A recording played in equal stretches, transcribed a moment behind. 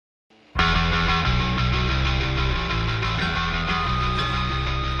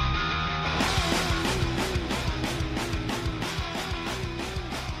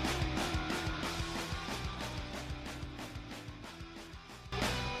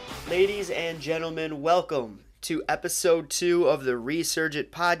Ladies and gentlemen, welcome to episode 2 of the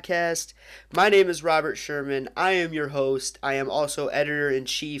Resurgent podcast. My name is Robert Sherman. I am your host. I am also editor in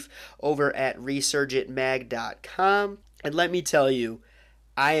chief over at resurgentmag.com. And let me tell you,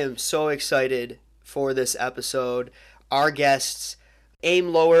 I am so excited for this episode. Our guests,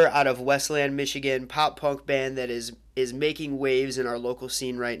 Aim Lower out of Westland, Michigan, pop punk band that is making waves in our local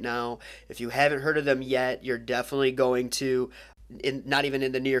scene right now. If you haven't heard of them yet, you're definitely going to, not even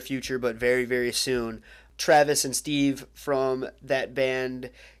in the near future, but very, very soon. Travis and Steve from that band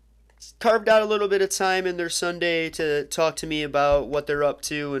carved out a little bit of time in their Sunday to talk to me about what they're up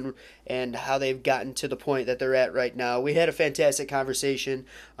to and how they've gotten to the point that they're at right now. We had a fantastic conversation.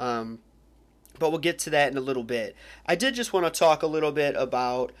 But we'll get to that in a little bit. I did just want to talk a little bit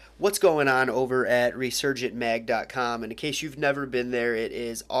about what's going on over at resurgentmag.com. And in case you've never been there, it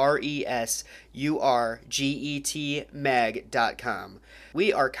is RESURGET mag.com.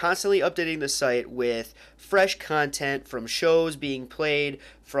 We are constantly updating the site with fresh content from shows being played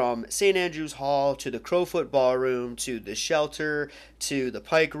from St. Andrews Hall to the Crowfoot Ballroom to the Shelter to the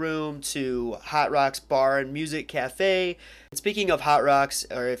Pike Room to Hot Rocks Bar and Music Cafe. And speaking of Hot Rocks,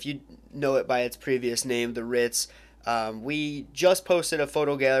 or if you know it by its previous name, the Ritz, we just posted a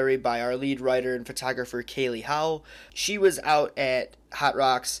photo gallery by our lead writer and photographer, Kaylee Howell. She was out at Hot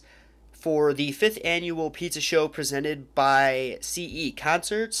Rocks for the 5th annual pizza show presented by CE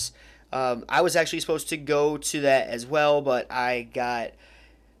Concerts. I was actually supposed to go to that as well, but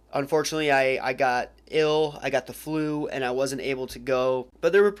unfortunately, I got ill, I got the flu, and I wasn't able to go.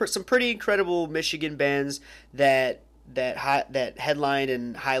 But there were some pretty incredible Michigan bands that headlined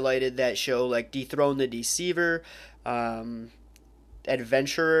and highlighted that show, like Dethrone the Deceiver,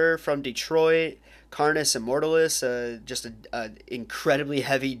 Adventurer from Detroit, Carnus Immortalis, just an incredibly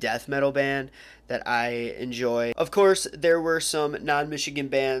heavy death metal band that I enjoy. Of course, there were some non-Michigan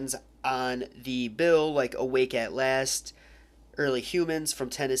bands on the bill, like Awake at Last, Early Humans from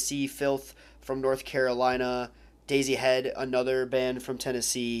Tennessee, Filth from North Carolina, Daisy Head, another band from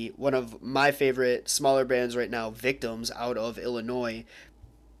Tennessee, one of my favorite smaller bands right now, Victims, out of Illinois.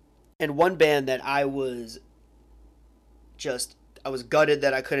 And one band that I was gutted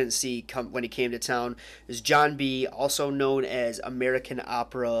that I couldn't see when he came to town is John B., also known as American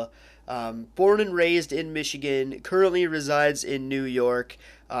Opera. Born and raised in Michigan, currently resides in New York.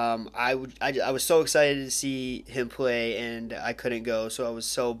 I was so excited to see him play, and I couldn't go, so I was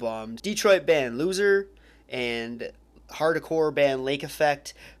so bummed. Detroit band Loser and hardcore band Lake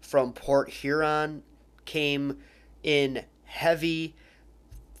Effect from Port Huron came in heavy.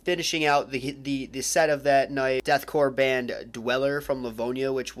 Finishing out the set of that night, deathcore band Dweller from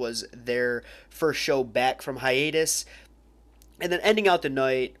Livonia, which was their first show back from hiatus. And then ending out the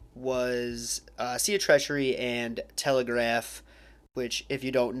night was Sea of Treachery and Telegraph, which, if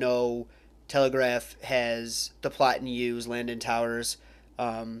you don't know, Telegraph has The Plot and Use, Landon Towers,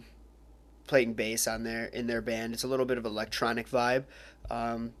 playing bass in their band. It's a little bit of electronic vibe.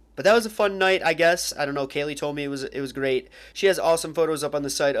 But that was a fun night, I guess. I don't know. Kaylee told me it was great. She has awesome photos up on the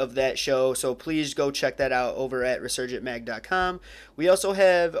site of that show, so please go check that out over at resurgentmag.com. We also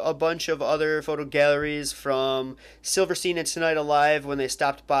have a bunch of other photo galleries from Silverstein and Tonight Alive when they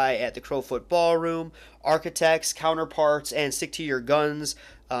stopped by at the Crowfoot Ballroom, Architects, Counterparts, and Stick to Your Guns.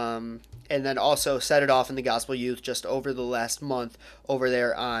 And then also Set It Off in the Gospel Youth just over the last month over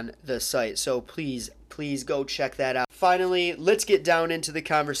there on the site. So please go check that out. Finally, let's get down into the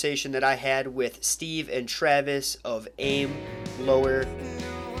conversation that I had with Steve and Travis of Aim Lower.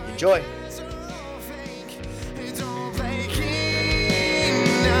 Enjoy.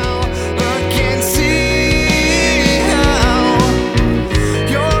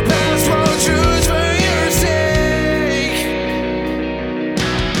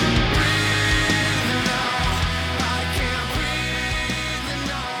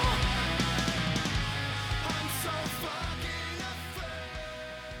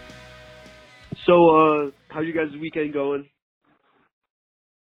 So, how's you guys' weekend going?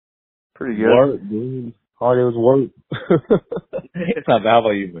 Pretty good. Work, dude. All it was work. It's not bad. How about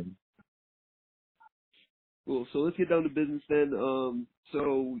you, man? Cool. So let's get down to business then.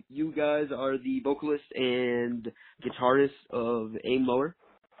 So you guys are the vocalist and guitarist of Aim Lower.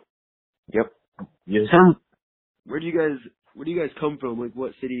 Yep. Yes. Where do you guys come from? Like,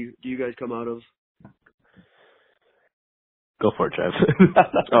 what city do you guys come out of? Go for it, Travis.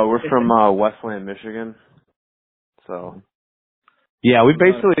 Oh, we're from Westland, Michigan. So. Yeah, we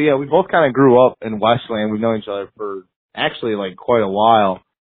both kind of grew up in Westland. We've known each other for actually like quite a while.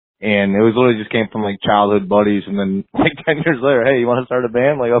 And it was literally just came from like childhood buddies. And then like 10 years later, hey, you want to start a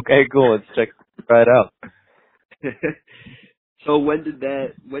band? Like, okay, cool. Let's try it out. So when did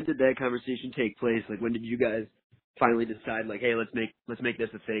that conversation take place? Like, when did you guys finally decide, like, hey, let's make this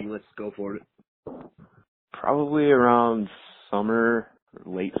a thing, let's go for it? Probably around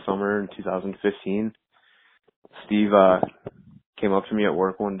late summer in 2015. Steve came up to me at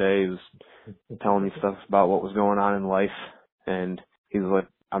work one day. He was telling me stuff about what was going on in life, and he was like,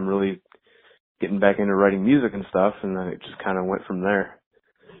 I'm really getting back into writing music and stuff, and then it just kind of went from there.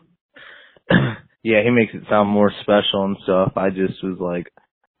 Yeah, he makes it sound more special and stuff. I just was like,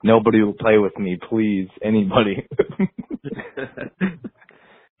 nobody will play with me, please. Anybody.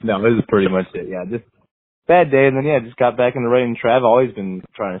 No, it was pretty much it. Yeah, just bad day, and then just got back into writing. I've always been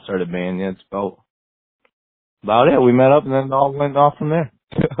trying to start a band. Yeah, it's about it. We met up, and then it all went off from there.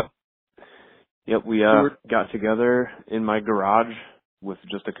 Yep, we got together in my garage with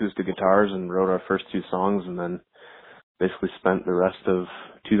just acoustic guitars and wrote our first 2 songs, and then basically spent the rest of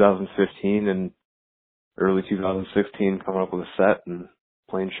 2015 and early 2016 coming up with a set and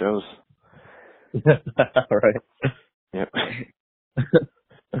playing shows. Right. Yep.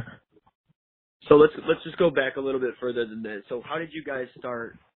 So let's just go back a little bit further than that. So how did you guys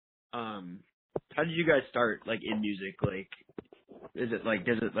start? Like in music? Like, does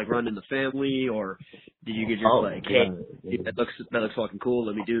it like run in the family, or did you get just hey, that looks fucking cool,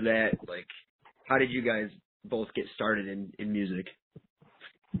 let me do that? Like, how did you guys both get started in music?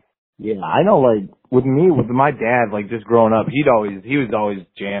 Yeah, I know, like, with my dad, like, just growing up, he was always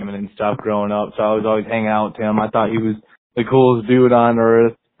jamming and stuff growing up, so I was always hanging out with him. I thought he was the coolest dude on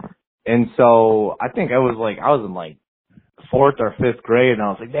earth. And so I think I was in like 4th or 5th grade, and I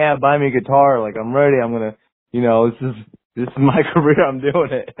was like, Dad, buy me a guitar. Like, I'm ready. I'm gonna, this is my career. I'm doing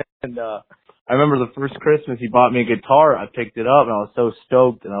it. And I remember the first Christmas he bought me a guitar. I picked it up, and I was so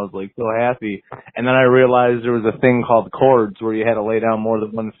stoked, and I was like so happy. And then I realized there was a thing called chords where you had to lay down more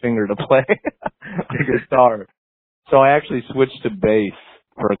than one finger to play the guitar. So I actually switched to bass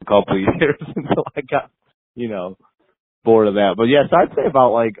for a couple of years until I got, bored of that. But yes, I'd say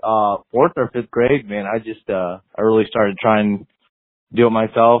about like 4th or 5th grade, man. I really started trying to do it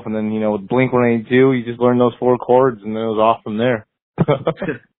myself, and then with Blink-182, you just learn those 4 chords, and then it was off from there.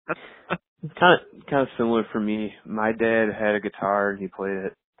 Kind of similar for me. My dad had a guitar and he played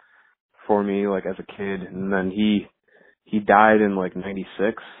it for me like as a kid, and then he died in like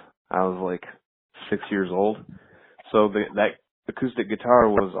 '96. I was like 6 years old, so that acoustic guitar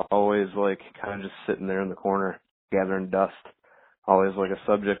was always like kind of just sitting there in the corner gathering dust, always like a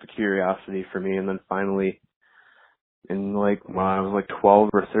subject of curiosity for me. And then finally, in like when I was like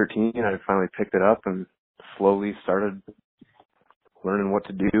 12 or 13, I finally picked it up and slowly started learning what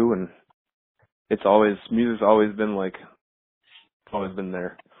to do. And music's always been like, it's always been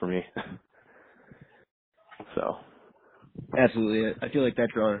there for me. So. Absolutely. I feel like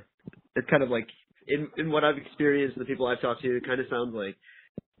it's kind of like, in what I've experienced, the people I've talked to, it kind of sounds like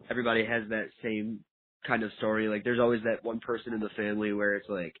everybody has that same kind of story. Like, there's always that one person in the family where it's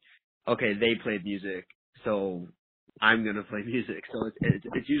like, okay, they played music, so I'm gonna play music. So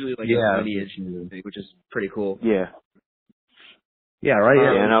it's usually like a lineage thing, which is pretty cool. Yeah. Yeah, right.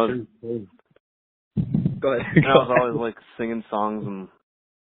 Yeah, and I was. Go ahead. And I was always like singing songs and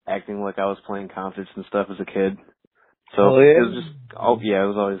acting like I was playing concerts and stuff as a kid. So it was just, it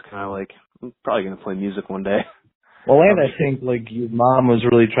was always kind of like, I'm probably gonna play music one day. Well, and I think like your mom was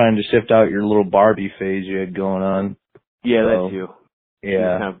really trying to shift out your little Barbie phase you had going on. Yeah, that too. Yeah. She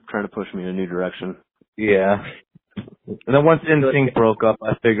was kind of trying to push me in a new direction. Yeah. And then once NSYNC broke up,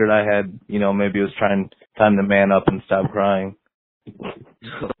 I figured I had, maybe it was time to man up and stop crying.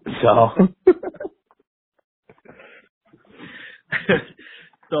 So.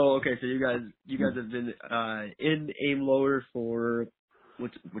 So okay, so you guys have been in Aim Lower for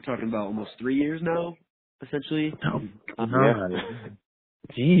we're talking about almost 3 years now, essentially. Yeah.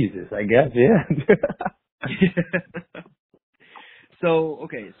 Jesus, I guess, yeah. So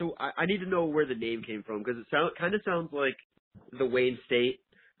I need to know where the name came from, because it kind of sounds like the Wayne State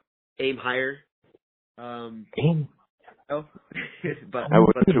Aim Higher. Aim. Oh, but I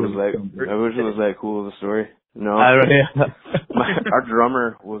wish it was that cool of a story. No, yeah. our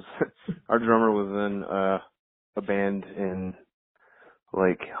drummer was in a band in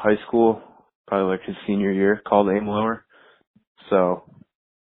like high school, probably like his senior year, called Aim Lower. So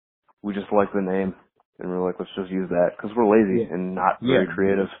we just liked the name, and we're like, let's just use that, because we're lazy and not very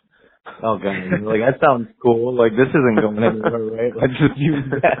creative. Oh god, like that sounds cool. Like this isn't going anywhere, right? Let's just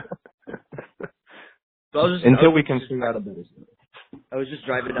use that. Until we can figure out a better story. I was just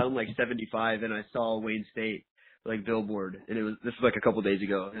driving down like 75, and I saw Wayne State like billboard, and this was like a couple days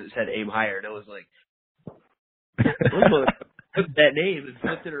ago, and it said Aim Higher, and I was like, that name, and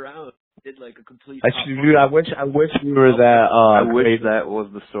flipped it around. did like a complete. Dude, I wish we were that. I wish crazy. that was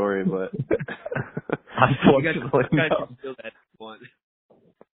the story, but Unfortunately, you guys no. can steal that if you want.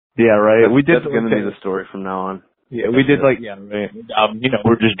 Yeah, right. We did. That's going to be the story from now on. Yeah, we did right.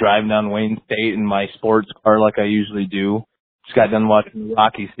 We're just driving down Wayne State in my sports car like I usually do. Just got done watching the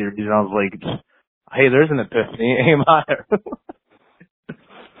Rocky series, and I was like, "Hey, there's an epiphany. Aim higher."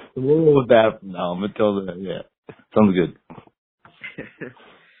 We'll roll with that from now until then. Yeah, sounds good.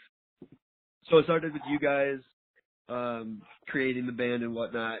 So it started with you guys creating the band and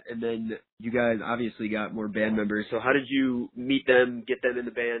whatnot, and then you guys obviously got more band members. So how did you meet them, get them in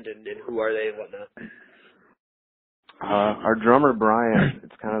the band, and who are they and whatnot? Our drummer Brian,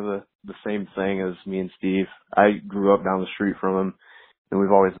 it's kind of the same thing as me and Steve. I grew up down the street from him, and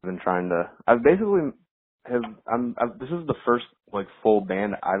we've always been trying to. This is the first like full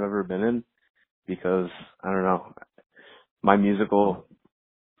band I've ever been in because I don't know, my musical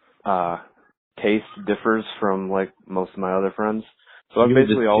taste differs from like most of my other friends. So I've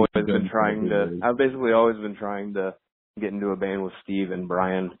basically always been trying to get into a band with Steve and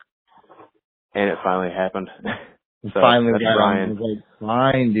Brian, and it finally happened. So finally that's got Brian. I was like,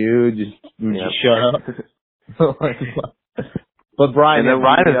 fine, dude, just shut up. But Brian, is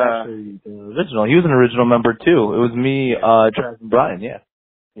actually the original. He was an original member too. It was me, Travis, and Brian. Yeah.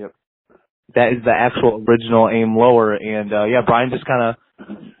 Yep. That is the actual original Aim Lower, and Brian just kind of,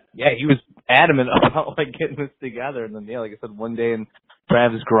 he was adamant about like getting this together, and then like I said, one day in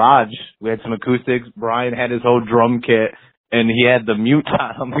Travis' garage, we had some acoustics. Brian had his whole drum kit, and he had the mute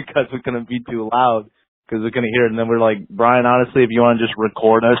on because we couldn't be too loud. Because we're going to hear it, and then we're like, Brian, honestly, if you want to just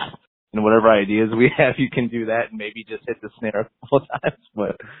record us and whatever ideas we have, you can do that and maybe just hit the snare a couple times.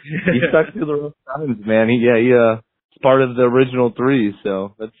 But he stuck through the rough times, man. He's part of the original three,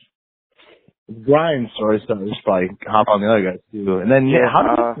 so that's Brian's story. So just probably hop on the other guys too. And then,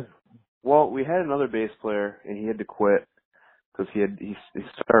 well, we had another bass player, and he had to quit because he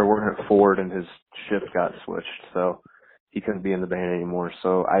started working at Ford, and his shift got switched, so he couldn't be in the band anymore.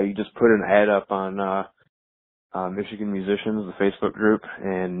 So I just put an ad up on Michigan Musicians, the Facebook group,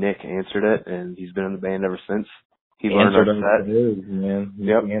 and Nick answered it, and he's been in the band ever since. He learned our set. Prayers, man.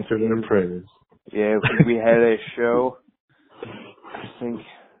 Yep. He answered our prayers. Yeah, we had a show, I think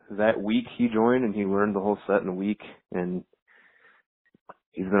that week he joined, and he learned the whole set in a week, and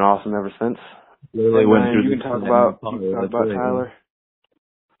he's been awesome ever since. Literally you can talk about Tyler.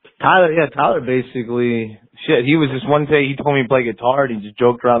 Tyler basically, he was just one day, he told me to play guitar, and he just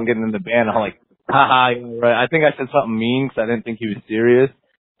joked around getting in the band. I'm like, haha, right. I think I said something mean because I didn't think he was serious.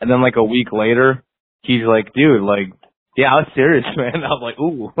 And then like a week later, he's like, dude, like, yeah, I was serious, man. I was like,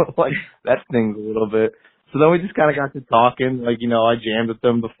 ooh, like, that stings a little bit. So then we just kind of got to talking, like, I jammed with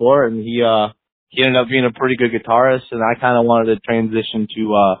him before, and he ended up being a pretty good guitarist, and I kind of wanted to transition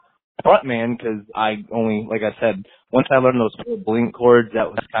to frontman because I said, once I learned those full blink chords, I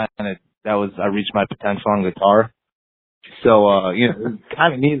reached my potential on guitar. So,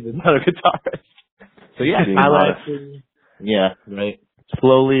 kind of needed another guitarist. So yeah, Tyler actually, right.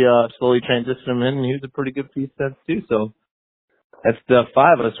 Slowly transitioned him in, and he was a pretty good piece then too. So that's the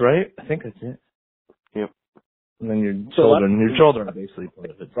five of us, right? I think that's it. Yep. And then your children are basically part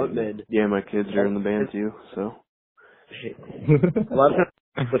of it. Frontman. Yeah, my kids are in the band too, so. A lot of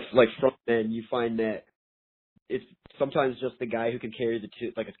times with like frontman, you find that it's sometimes just the guy who can carry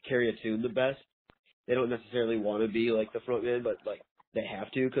a tune the best. They don't necessarily want to be like the frontman, but like they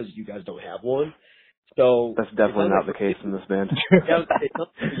have to because you guys don't have one. So that's definitely not the case in this band. Yeah, it's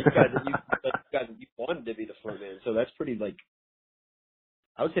not you guys that you wanted to be the frontman. So that's pretty like,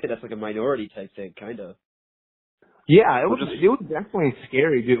 I would say that's like a minority type thing, kind of. Yeah, it was definitely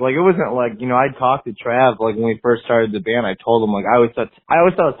scary, dude. Like, it wasn't like, I talked to Trav, like, when we first started the band, I told him, like, I always thought it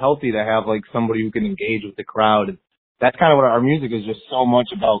was healthy to have, like, somebody who can engage with the crowd. That's kind of what our music is, just so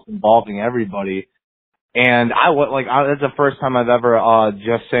much about involving everybody. And that's the first time I've ever,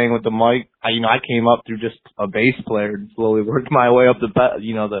 just sang with the mic. I came up through just a bass player and slowly worked my way up the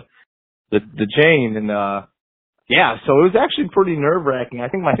chain. And, so it was actually pretty nerve-wracking. I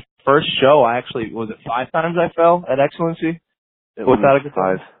think my first show, was it 5 times I fell at Excellency? Without a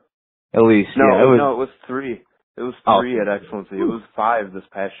guitar? 5. At least, no, yeah. No, it was 3. It was 3 at Excellency. It was 5 this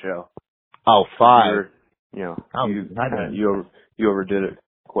past show. Oh, 5. You overdid it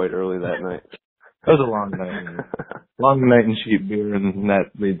quite early that night. It was a long night. Long night in cheap beer, and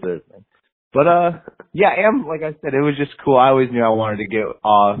that leads there. But, like I said, it was just cool. I always knew I wanted to get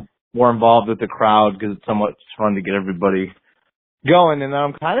more involved with the crowd because it's so much fun to get everybody going, and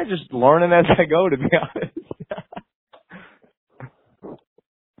I'm kind of just learning as I go, to be honest.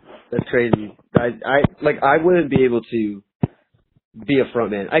 That's crazy. I wouldn't be able to be a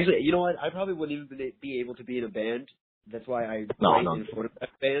frontman. Actually, you know what? I probably wouldn't even be able to be in a band. That's why I write in photograph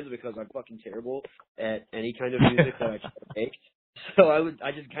bands, because I'm fucking terrible at any kind of music that I try to make. So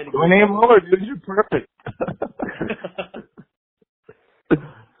I just kind of. My name Lower, dude. You're perfect.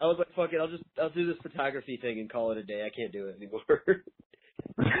 I was like, fuck it, I'll do this photography thing and call it a day. I can't do it anymore.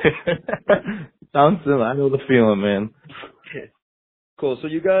 Sounds similar. I know the feeling, man. Cool. So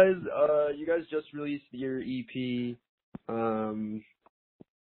you guys just released your EP,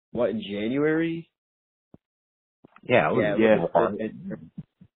 what, in January? Yeah.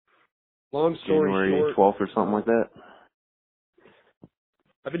 Long story January short, 12th or something like that.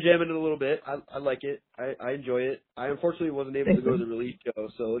 I've been jamming it a little bit. I like it. I enjoy it. I unfortunately wasn't able to go to the release show,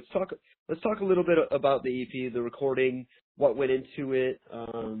 so let's talk a little bit about the EP, the recording, what went into it,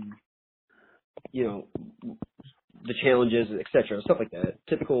 you know, the challenges, etc., stuff like that.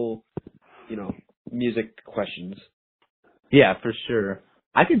 Typical, you know, music questions. Yeah, for sure.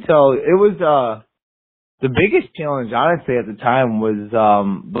 I could tell it was the biggest challenge, honestly, at the time was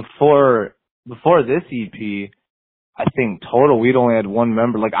before this EP. I think total we'd only had one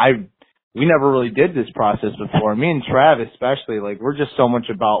member. Like we never really did this process before. Me and Trav especially, like we're just so much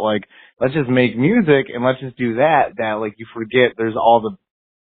about like, let's just make music and let's just do that like you forget there's all the,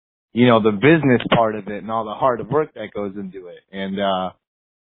 you know, the business part of it and all the hard work that goes into it. And,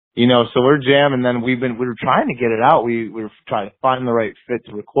 you know, so we're jamming, and then we were trying to get it out. We were trying to find the right fit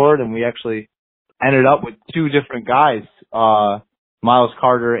to record, and we actually ended up with two different guys, Miles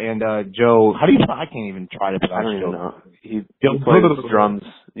Carter and Joe. How do you? I can't even try to pronounce. I don't even Joe. know. He plays drums.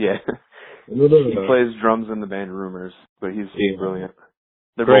 Yeah, he plays drums in the band Rumors, but he's brilliant.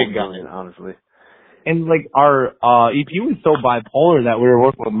 They're great both guy, brilliant, honestly. And like our EP was so bipolar that we were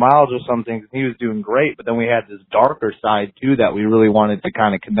working with Miles or something. He was doing great, but then we had this darker side too that we really wanted to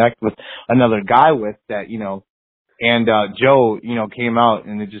kind of connect with another guy with. That, you know, and Joe, you know, came out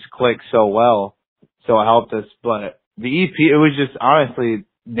and it just clicked so well, so it helped us. But the EP, it was just honestly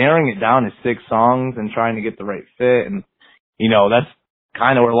narrowing it down to 6 songs and trying to get the right fit. And, you know, that's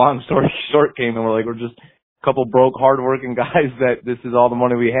kind of where Long Story Short came. And we're just a couple broke, hardworking guys that this is all the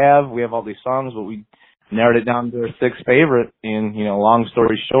money we have. We have all these songs, but we narrowed it down to our 6th favorite. And, you know, Long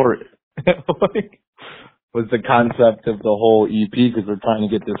Story Short was the concept of the whole EP, because we're trying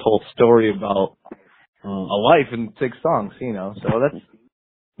to get this whole story about a life in 6 songs, you know. So that's,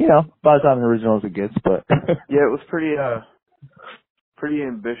 you know, about as original as it gets, but yeah, it was pretty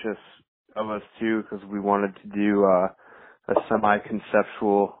ambitious of us too, because we wanted to do a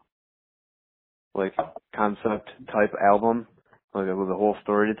semi-conceptual, like, concept type album, like with a whole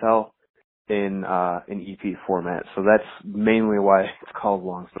story to tell in EP format. So that's mainly why it's called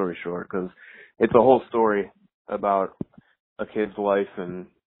Long Story Short, because it's a whole story about a kid's life and,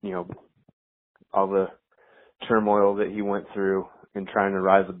 you know, all the turmoil that he went through and trying to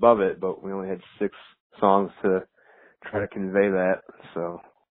rise above it, but we only had 6 songs to try to convey that, so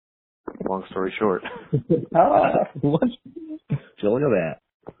long story short. Look at that.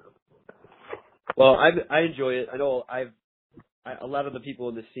 Well, I enjoy it. I know a lot of the people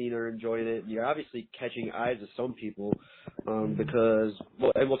in the scene are enjoying it. You're obviously catching eyes of some people, because,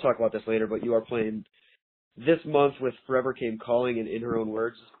 well, and we'll talk about this later, but you are playing this month with Forever Came Calling and In Her Own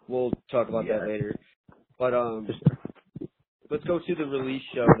Words. We'll talk about that later. But, let's go to the release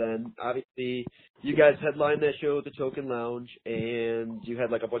show then. Obviously, you guys headlined that show at the Token Lounge, and you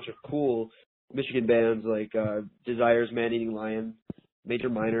had like a bunch of cool Michigan bands like Desires, Man Eating Lion, Major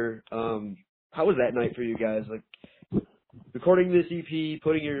Minor. How was that night for you guys? Like recording this EP,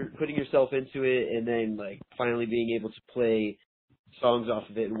 putting yourself into it, and then like finally being able to play songs off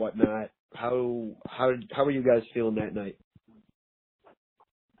of it and whatnot. How were you guys feeling that night?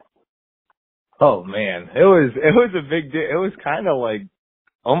 Oh man, it was a big deal. It was kind of like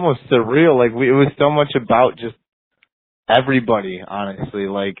almost surreal. Like it was so much about just everybody, honestly.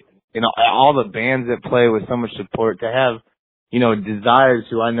 Like, you know, all the bands that play with so much support. To have, you know, Desires,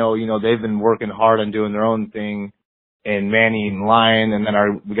 who I know, you know, they've been working hard on doing their own thing, and Man Eating Lion, and then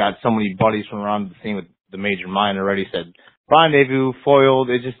we got so many buddies from around the scene with the Major Minor already said Rendezvous,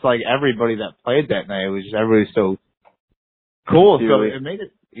 Foiled. It's just like everybody that played that night. It was just everybody so cool. Sincerely. So it made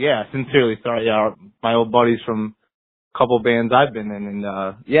it. Yeah, sincerely sorry. Yeah, my old buddies from a couple bands I've been in, and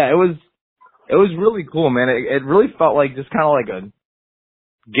yeah, it was really cool, man. It really felt like just kind of like a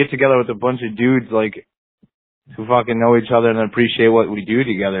get together with a bunch of dudes like who fucking know each other and appreciate what we do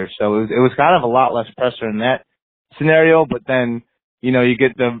together. So it was kind of a lot less pressure in that scenario. But then, you know, you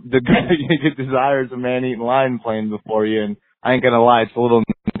get you get Desires of Man Eating Lion playing before you, and I ain't gonna lie, it's a little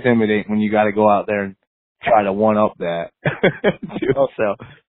intimidating when you got to go out there and try to one up that. So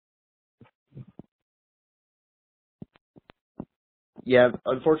Yeah,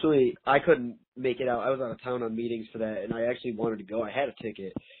 unfortunately, I couldn't make it out. I was out of town on meetings for that, and I actually wanted to go. I had a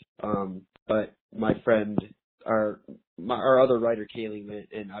ticket, but my friend, our other writer, Kaylee, went,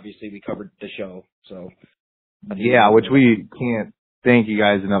 and obviously we covered the show. So Yeah, which we can't thank you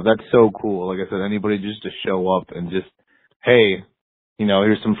guys enough. That's so cool. Like I said, anybody just to show up and just, hey,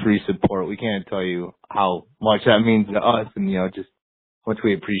 here's some free support. We can't tell you how much that means to us, and just how much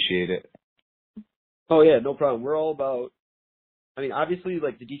we appreciate it. Oh yeah, no problem. We're all about. I mean, obviously,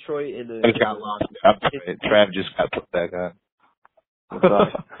 like the Detroit and the. I got lost. Trav just got put back on. What's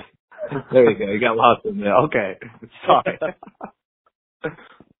up? There you go. You got lost in there. Okay. Sorry.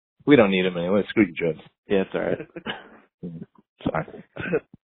 We don't need him anyway. Screw you, Trav. Yeah, it's all right. Sorry.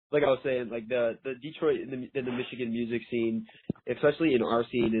 Like I was saying, like the Detroit and the Michigan music scene, especially in our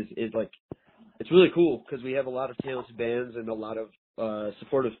scene, is like it's really cool because we have a lot of talented bands and a lot of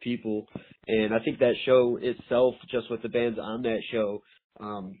supportive people, and I think that show itself, just with the bands on that show,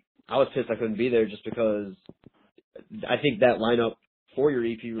 I was pissed I couldn't be there just because I think that lineup for your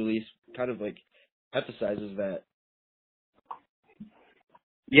EP release kind of like emphasizes that.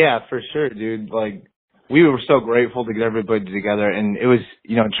 Yeah, for sure, dude. Like, we were so grateful to get everybody together, and it was,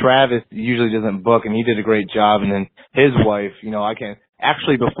 Travis usually doesn't book, and he did a great job, and then his wife,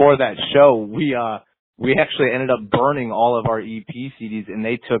 actually before that show, we actually ended up burning all of our EP CDs, and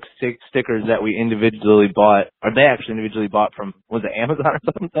they took 6 stickers that we individually bought, or they actually individually bought from, was it Amazon or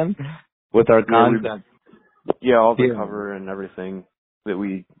something? With our content. Yeah, all the cover and everything that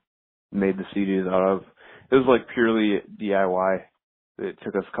we made the CDs out of. It was like purely DIY. It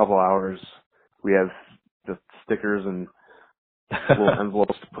took us a couple hours. We have the stickers and little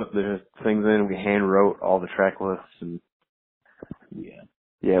envelopes to put the things in. We hand wrote all the track lists, and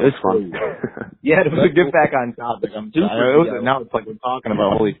yeah, it was fun. Yeah, to get back on topic, I'm sorry. Now it's like we're talking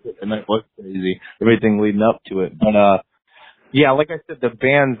about holy shit, and that was crazy. Everything leading up to it, but yeah, like I said, the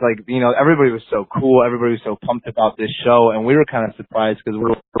bands, like, everybody was so cool. Everybody was so pumped about this show, and we were kind of surprised because we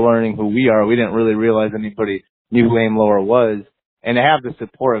were learning who we are. We didn't really realize anybody knew who Aim Lower was. And to have the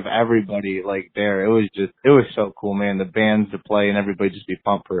support of everybody, like, there, it was so cool, man. The bands to play and everybody just be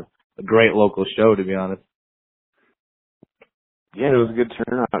pumped for a great local show, to be honest. Yeah, it was a good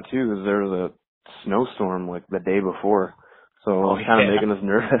turnout, too, because there was a snowstorm, like, the day before. So it was kind of making us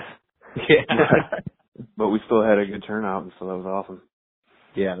nervous. Yeah. But we still had a good turnout, and so that was awesome.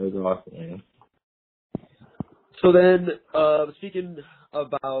 Yeah, it was awesome, man. So then, speaking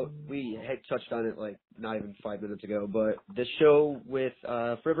about, we had touched on it like not even 5 minutes ago, but the show with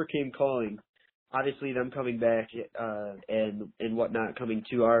Forever Came Calling, obviously them coming back and whatnot, coming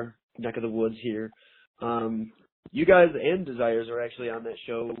to our neck of the woods here. You guys and Desires are actually on that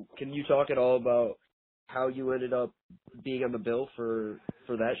show. Can you talk at all about how you ended up being on the bill for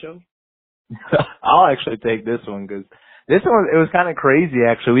that show? I'll actually take this one because this one, it was kind of crazy,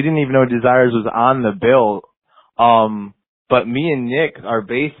 actually. We didn't even know Desires was on the bill. But me and Nick, our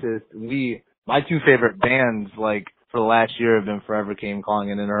bassist, my 2 favorite bands, like, for the last year have been Forever Came Calling,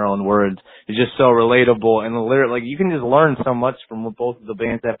 and in our own words, it's just so relatable. And the lyric, like, you can just learn so much from what both of the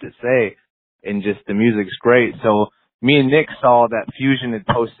bands have to say, and just the music's great. So me and Nick saw that Fusion had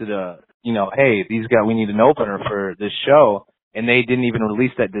posted hey, we need an opener for this show. And they didn't even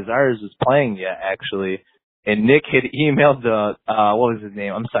release that Desires was playing yet, actually. And Nick had emailed what was his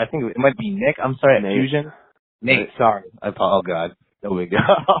name? I'm sorry, I think it might be Nick. I'm sorry, at Fusion. Nate, sorry. Oh, God. No big deal.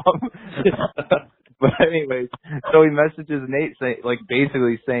 But anyways, so he messages Nate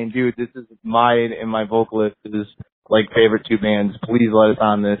basically saying, dude, this is mine and my vocalist is like favorite 2 bands. Please let us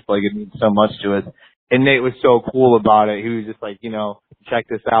on this. Like, it means so much to us. And Nate was so cool about it. He was just like, check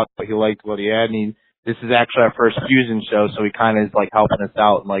this out. Like, he liked what he had, and this is actually our first Fusion show, so he kind of is like helping us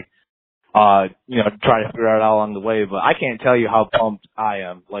out and like, trying to figure it out along the way. But I can't tell you how pumped I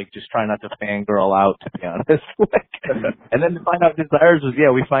am. Like, just trying not to fangirl out, to be honest. And then to find out Desires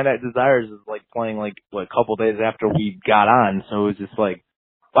we find out Desires is like playing like a couple days after we got on. So it was just like,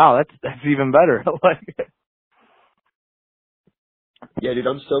 wow, that's even better. Like, yeah, dude,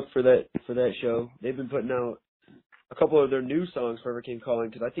 I'm stoked for that show. They've been putting out a couple of their new songs, Forever Came Calling,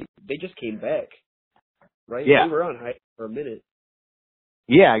 because I think they just came back. Right? Yeah. They were on hype for a minute.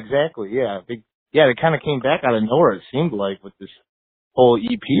 Yeah, exactly. Yeah. They kind of came back out of nowhere, it seemed like, with this whole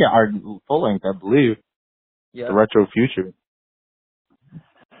EP, our full length, I believe. Yeah. The Retro Future.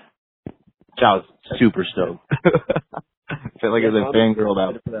 I was super stoked. I felt like it was a fangirl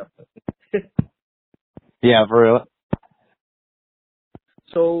out. Yeah, for real.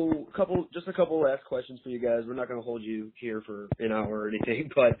 So, just a couple last questions for you guys. We're not going to hold you here for an hour or anything,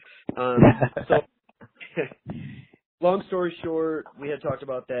 but so long story short, we had talked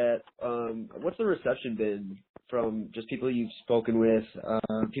about that. What's the reception been from just people you've spoken with,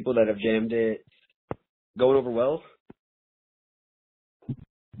 people that have jammed it, going over well?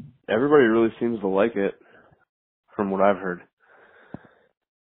 Everybody really seems to like it, from what I've heard.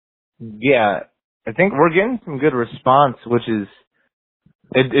 Yeah, I think we're getting some good response, which is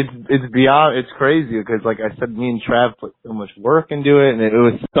it's beyond, it's crazy because, like I said, me and Trav put so much work into it, and it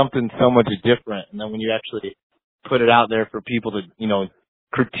was something so much different. And then when you actually put it out there for people to, you know,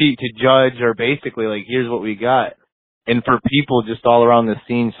 critique, to judge, or basically like, here's what we got, and for people just all around the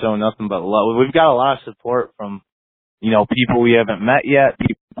scene show nothing but love. We've got a lot of support from, you know, people we haven't met yet,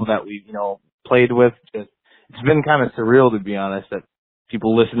 people that we've, you know, played with. Just, it's been kind of surreal, to be honest, that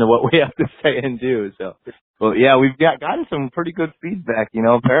people listen to what we have to say and do. So, well, yeah, we've gotten some pretty good feedback, you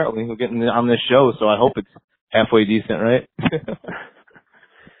know, apparently. We're getting on this show, so I hope it's halfway decent, right?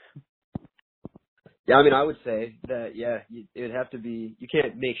 Yeah, I mean, I would say that, yeah, it would have to be, you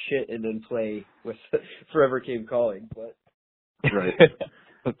can't make shit and then play with Forever Came Calling, but. Right.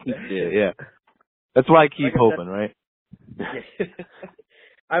 yeah. That's why I keep hoping, right? Yeah.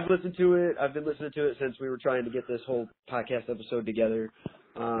 I've listened to it. I've been listening to it since we were trying to get this whole podcast episode together.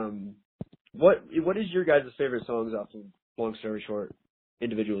 What is your guys' favorite songs off of Long Story Short,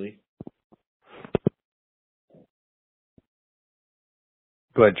 individually?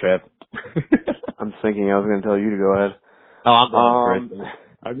 Go ahead, Trav. I'm thinking I was going to tell you to go ahead. Oh, I'm going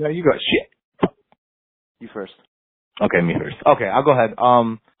first. No, you go. Shit. You first. Okay, me first. Okay, I'll go ahead.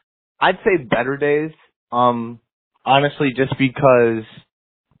 I'd say Better Days. Honestly, just because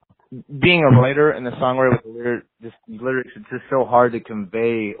being a writer and a songwriter with lyrics, it's just so hard to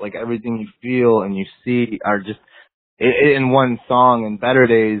convey, like, everything you feel and you see are just in one song. And Better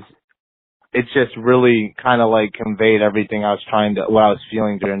Days, it's just really kind of like conveyed everything what I was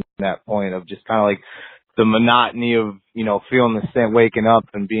feeling during that point of just kind of like the monotony of, you know, feeling the same, waking up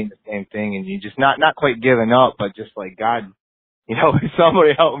and being the same thing, and you just not quite giving up, but just like, God, you know,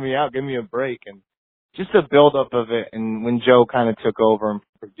 somebody help me out, give me a break. And just the build up of it. And when Joe kind of took over and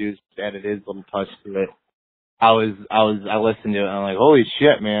produced, added his little touch to it, I listened to it and I'm like, holy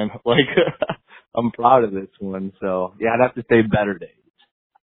shit, man. Like, I'm proud of this one. So yeah, I'd have to say Better Days.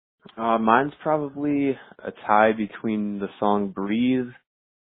 Mine's probably a tie between the song Breathe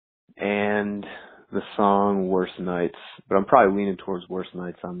and the song Worst Nights, but I'm probably leaning towards Worst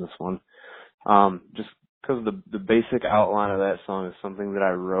Nights on this one. Just because the basic outline of that song is something that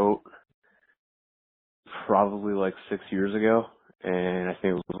I wrote probably like 6 years ago, and I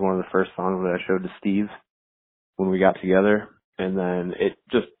think it was one of the first songs that I showed to Steve when we got together, and then it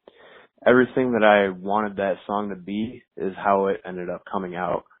just, everything that I wanted that song to be is how it ended up coming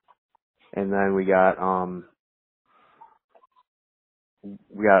out. And then we got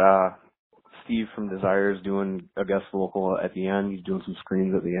Steve from Desires doing a guest vocal at the end. He's doing some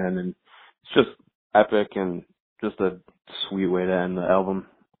screams at the end, and it's just epic and just a sweet way to end the album.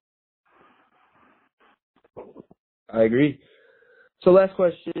 I agree. So last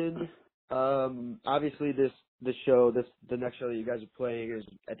question. Obviously the next show that you guys are playing is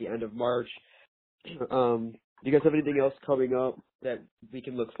at the end of March. Do you guys have anything else coming up that we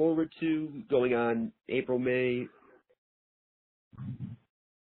can look forward to going on April, May?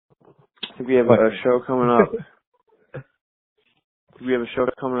 I think we have a show coming up. We have a show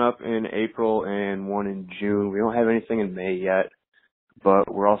coming up in April and one in June. We don't have anything in May yet,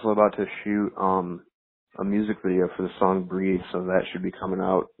 but we're also about to shoot a music video for the song Breathe, so that should be coming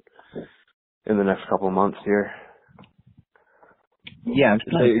out in the next couple of months here. Yeah, I'm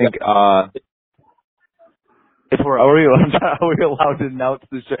trying to think, are we allowed to announce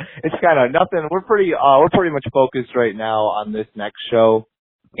the show? It's kind of nothing. We're pretty much focused right now on this next show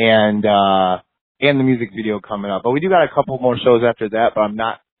and the music video coming up. But we do got a couple more shows after that, but I'm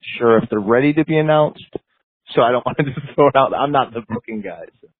not sure if they're ready to be announced. So I don't want to just throw it out. I'm not the booking guy.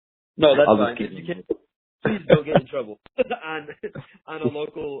 So. No, that's fine. Please don't get in trouble on a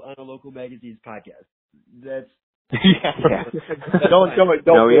local magazine's podcast. That's yeah.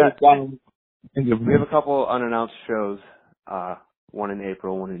 Don't we have a couple unannounced shows, one in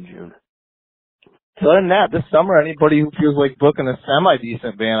April, one in June. Other than that, this summer, anybody who feels like booking a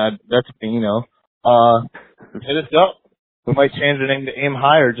semi-decent band, that's me, you know, hit us up. We might change the name to Aim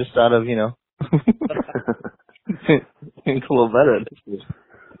Higher just out of, you know, think a little better.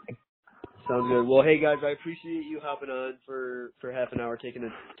 Sounds good. Well, hey guys, I appreciate you hopping on for half an hour, taking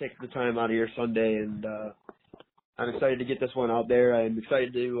the time out of your Sunday, and I'm excited to get this one out there. I'm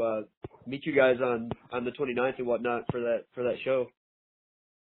excited to meet you guys on the 29th and whatnot for that show.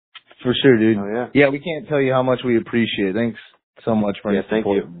 For sure, dude. Oh, yeah. Yeah, we can't tell you how much we appreciate it. Thanks so much for your support.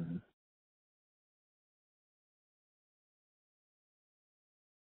 Thank you.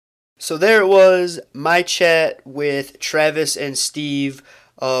 So there it was, my chat with Travis and Steve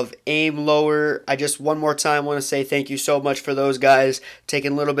of Aim Lower. I just one more time want to say thank you so much for those guys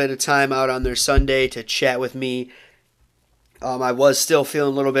taking a little bit of time out on their Sunday to chat with me. I was still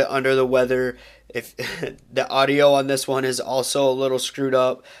feeling a little bit under the weather. If the audio on this one is also a little screwed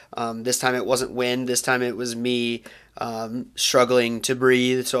up. This time it wasn't wind. This time it was me struggling to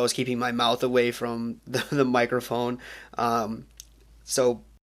breathe. So I was keeping my mouth away from the microphone. So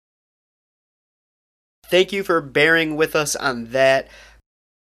thank you for bearing with us on that.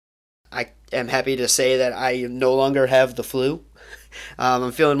 I am happy to say that I no longer have the flu.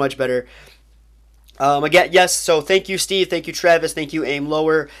 I'm feeling much better. Again, yes, so thank you, Steve. Thank you, Travis. Thank you, Aim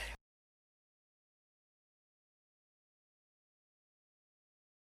Lower.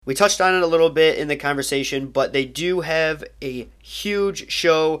 We touched on it a little bit in the conversation, but they do have a huge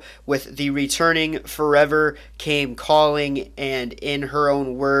show with the returning Forever Came Calling, and in her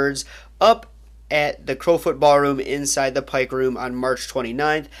own words, up at the Crowfoot Ballroom inside the Pike Room on March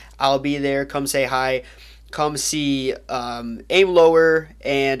 29th. I'll be there. Come say hi. Come see Aim Lower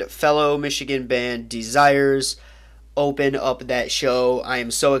and fellow Michigan band Desires open up that show. I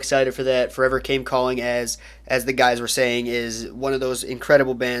am so excited for that. Forever Came Calling, as the guys were saying, is one of those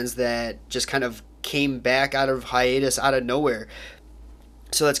incredible bands that just kind of came back out of hiatus out of nowhere.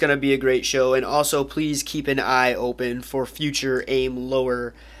 So that's going to be a great show. And also, please keep an eye open for future Aim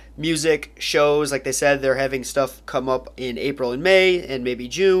Lower music shows. Like they said, they're having stuff come up in April and May and maybe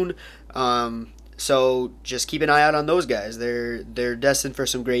June. So just keep an eye out on those guys. They're destined for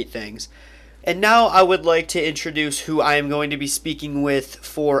some great things. And now I would like to introduce who I am going to be speaking with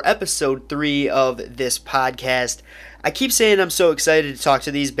for episode 3 of this podcast. I keep saying I'm so excited to talk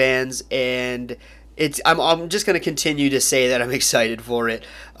to these bands, and I'm just going to continue to say that I'm excited for it.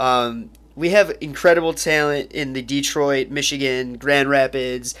 We have incredible talent in the Detroit, Michigan, Grand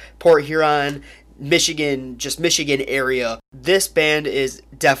Rapids, Port Huron, Michigan area. This band is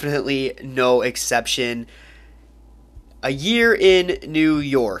definitely no exception. A Year in New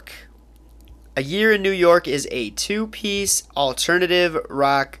York. A Year in New York is a 2-piece alternative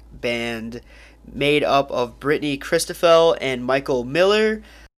rock band made up of Brittany Christoffel and Michael Miller.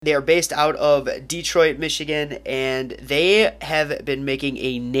 They are based out of Detroit, Michigan, and they have been making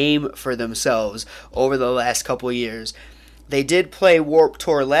a name for themselves over the last couple years. They did play Warped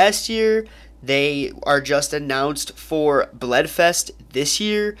Tour last year. They are just announced for Bloodfest this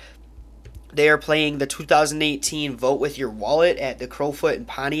year. They are playing the 2018 Vote With Your Wallet at the Crowfoot in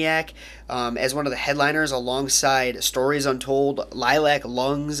Pontiac as one of the headliners alongside Stories Untold, Lilac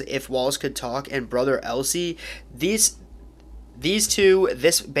Lungs, If Walls Could Talk, and Brother Elsie. These two,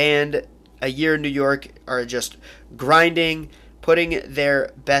 this band, A Year in New York, are just grinding, putting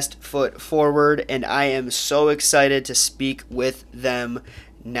their best foot forward, and I am so excited to speak with them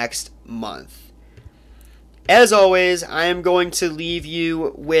next month. As always, I am going to leave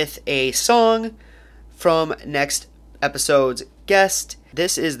you with a song from next episode's guest.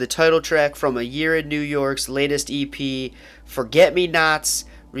 This is the title track from A Year in New York's latest EP, Forget Me Nots,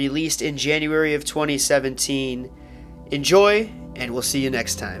 released in January of 2017. Enjoy, and we'll see you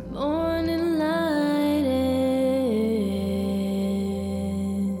next time. Morning light is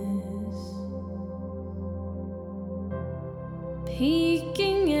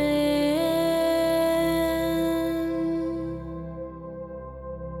peeking in,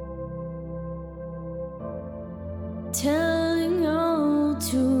 telling all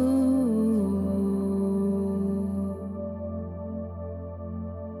to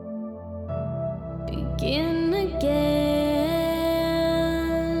begin again.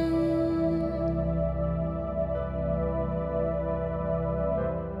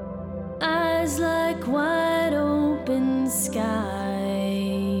 Eyes like wide open skies.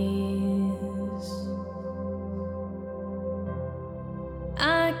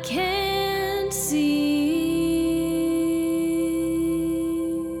 I can't see.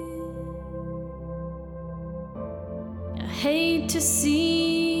 I hate to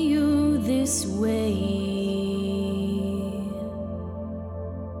see you this way.